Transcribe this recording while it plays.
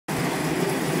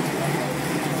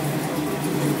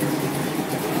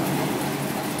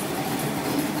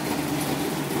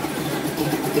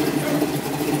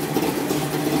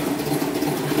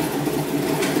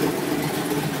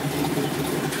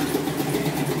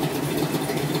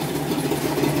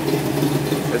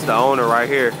the owner right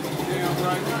here.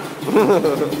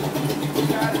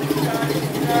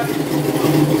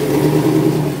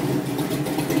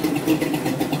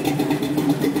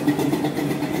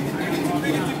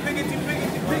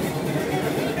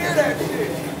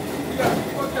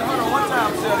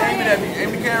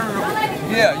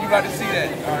 Yeah, you got to see that.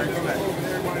 All right, go back.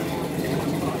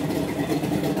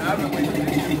 I've been waiting.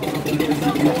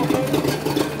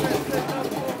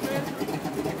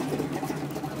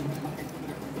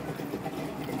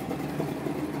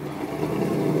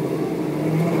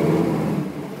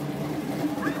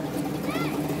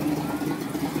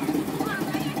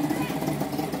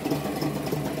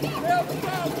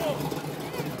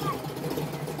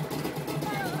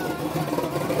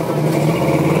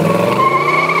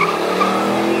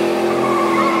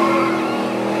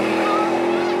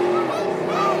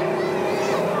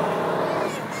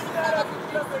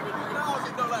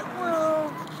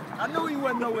 I knew he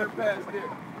wasn't nowhere past there.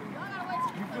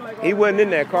 He wasn't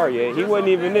in that car yet. He wasn't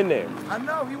even in there. I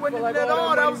know, he wasn't in that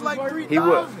all. That was like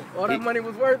 3,000. All that money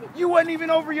was worth it. You wasn't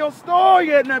even over your store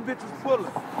yet, and that bitch was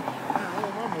pulling.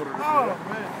 Oh,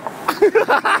 man.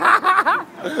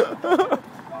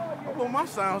 I want my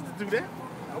sounds to do that.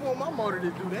 I want my motor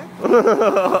to do that.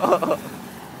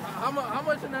 How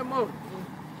much in that motor?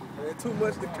 Man, too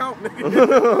much to count, nigga.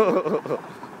 You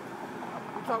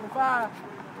talking 5?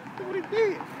 Look what he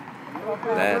did.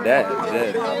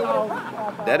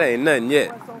 That ain't nothing yet.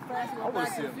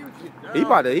 He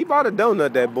about to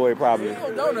donut that boy probably.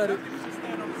 Donut it.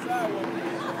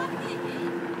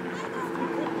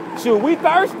 Shoot, we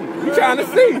thirsty. We trying to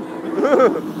see.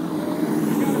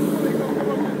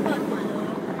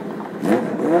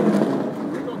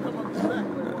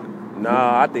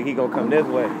 Nah, I think he gonna come this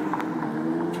way.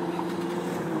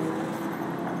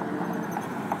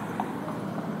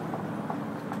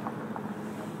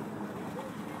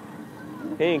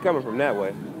 He ain't coming from that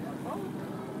way.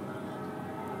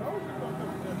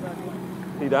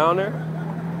 He down there?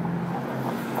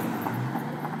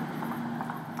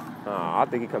 I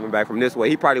think he coming back from this way.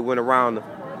 He probably went around the...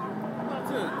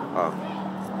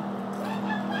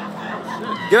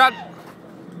 Get out!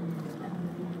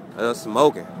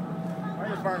 Smoking. Why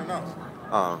you burning us?